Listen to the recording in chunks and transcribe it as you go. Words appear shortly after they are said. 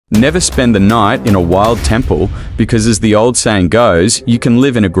Never spend the night in a wild temple, because as the old saying goes, you can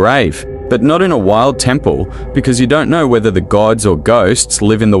live in a grave. But not in a wild temple, because you don't know whether the gods or ghosts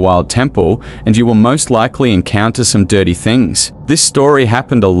live in the wild temple, and you will most likely encounter some dirty things. This story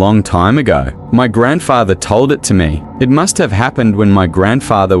happened a long time ago. My grandfather told it to me. It must have happened when my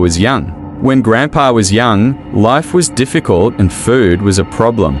grandfather was young. When Grandpa was young, life was difficult and food was a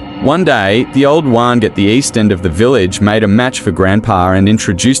problem. One day, the old wand at the east end of the village made a match for Grandpa and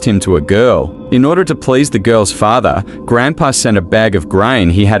introduced him to a girl. In order to please the girl's father, Grandpa sent a bag of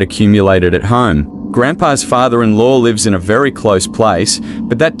grain he had accumulated at home. Grandpa's father-in-law lives in a very close place,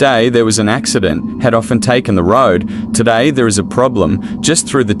 but that day there was an accident, had often taken the road. Today there is a problem. Just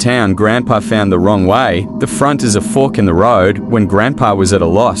through the town, Grandpa found the wrong way. The front is a fork in the road when Grandpa was at a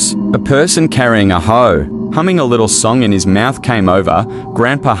loss. A person carrying a hoe, humming a little song in his mouth came over.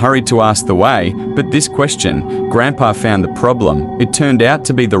 Grandpa hurried to ask the way, but this question, Grandpa found the problem. It turned out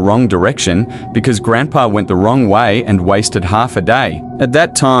to be the wrong direction because Grandpa went the wrong way and wasted half a day. At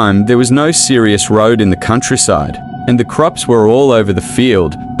that time, there was no serious road in the countryside, and the crops were all over the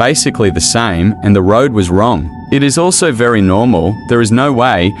field, basically the same, and the road was wrong. It is also very normal. There is no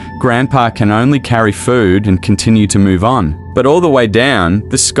way Grandpa can only carry food and continue to move on. But all the way down,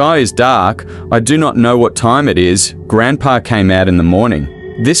 the sky is dark. I do not know what time it is. Grandpa came out in the morning.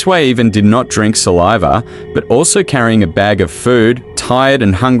 This way even did not drink saliva, but also carrying a bag of food, tired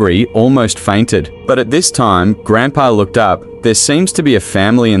and hungry, almost fainted. But at this time, Grandpa looked up. There seems to be a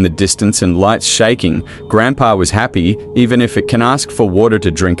family in the distance and lights shaking. Grandpa was happy, even if it can ask for water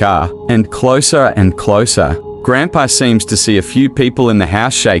to drink. And closer and closer. Grandpa seems to see a few people in the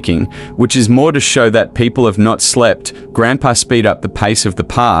house shaking, which is more to show that people have not slept. Grandpa speed up the pace of the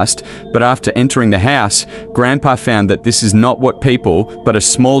past, but after entering the house, Grandpa found that this is not what people, but a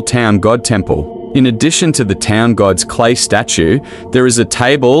small town god temple. In addition to the town god's clay statue, there is a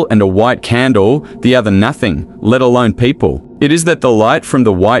table and a white candle, the other nothing, let alone people. It is that the light from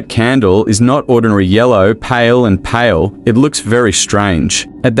the white candle is not ordinary yellow, pale and pale. It looks very strange.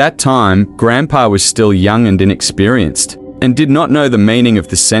 At that time, Grandpa was still young and inexperienced, and did not know the meaning of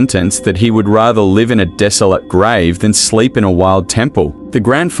the sentence that he would rather live in a desolate grave than sleep in a wild temple. The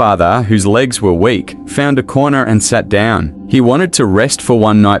grandfather, whose legs were weak, found a corner and sat down. He wanted to rest for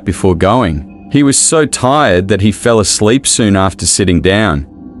one night before going. He was so tired that he fell asleep soon after sitting down.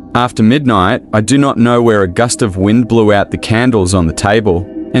 After midnight, I do not know where a gust of wind blew out the candles on the table,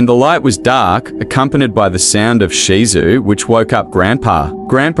 and the light was dark, accompanied by the sound of shizu, which woke up Grandpa.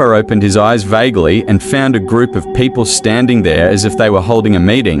 Grandpa opened his eyes vaguely and found a group of people standing there as if they were holding a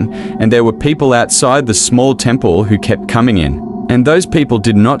meeting, and there were people outside the small temple who kept coming in. And those people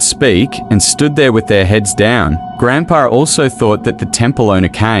did not speak and stood there with their heads down. Grandpa also thought that the temple owner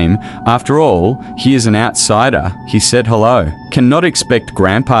came. After all, he is an outsider. He said hello. Cannot expect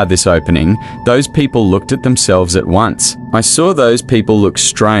Grandpa this opening. Those people looked at themselves at once. I saw those people look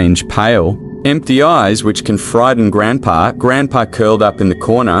strange, pale, empty eyes which can frighten Grandpa. Grandpa curled up in the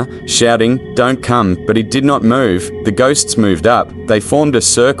corner, shouting, "Don't come," but he did not move. The ghosts moved up. They formed a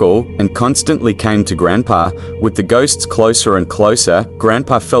circle and constantly came to Grandpa. With the ghosts closer and closer,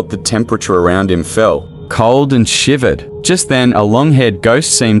 Grandpa felt the temperature around him fell, cold and shivered. Just then, a long-haired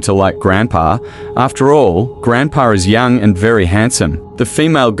ghost seemed to like Grandpa. After all, Grandpa is young and very handsome. The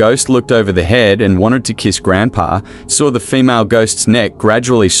female ghost looked over the head and wanted to kiss Grandpa, saw the female ghost's neck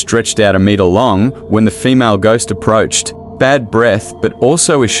gradually stretched out a meter long when the female ghost approached. Bad breath, but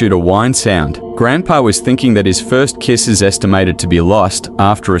also issued a whine sound. Grandpa was thinking that his first kiss is estimated to be lost.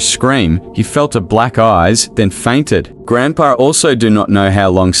 After a scream, he felt a black eyes, then fainted. Grandpa also do not know how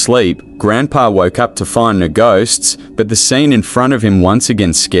long sleep. Grandpa woke up to find no ghosts, but the scene in front of him once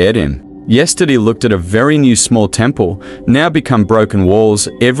again scared him. Yesterday looked at a very new small temple, now become broken walls,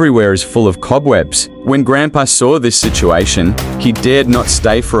 everywhere is full of cobwebs. When Grandpa saw this situation, he dared not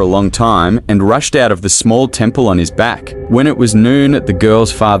stay for a long time and rushed out of the small temple on his back. When it was noon at the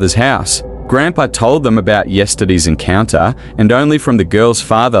girl's father's house, Grandpa told them about yesterday's encounter, and only from the girl's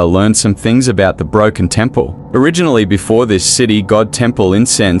father learned some things about the broken temple. Originally before this city god temple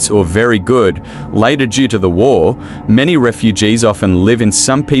incense or very good, later due to the war, many refugees often live in.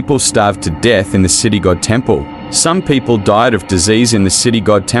 Some people starved to death in the city god temple. Some people died of disease in the city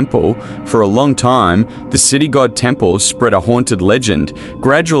god temple. For a long time, the city god temple spread a haunted legend.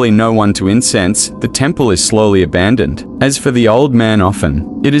 Gradually no one to incense, the temple is slowly abandoned. As for the old man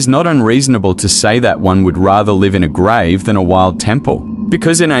often, it is not unreasonable to say that one would rather live in a grave than a wild temple.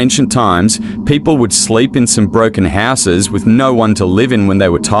 Because in ancient times, people would sleep in some broken houses with no one to live in when they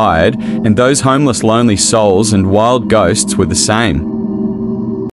were tired, and those homeless lonely souls and wild ghosts were the same.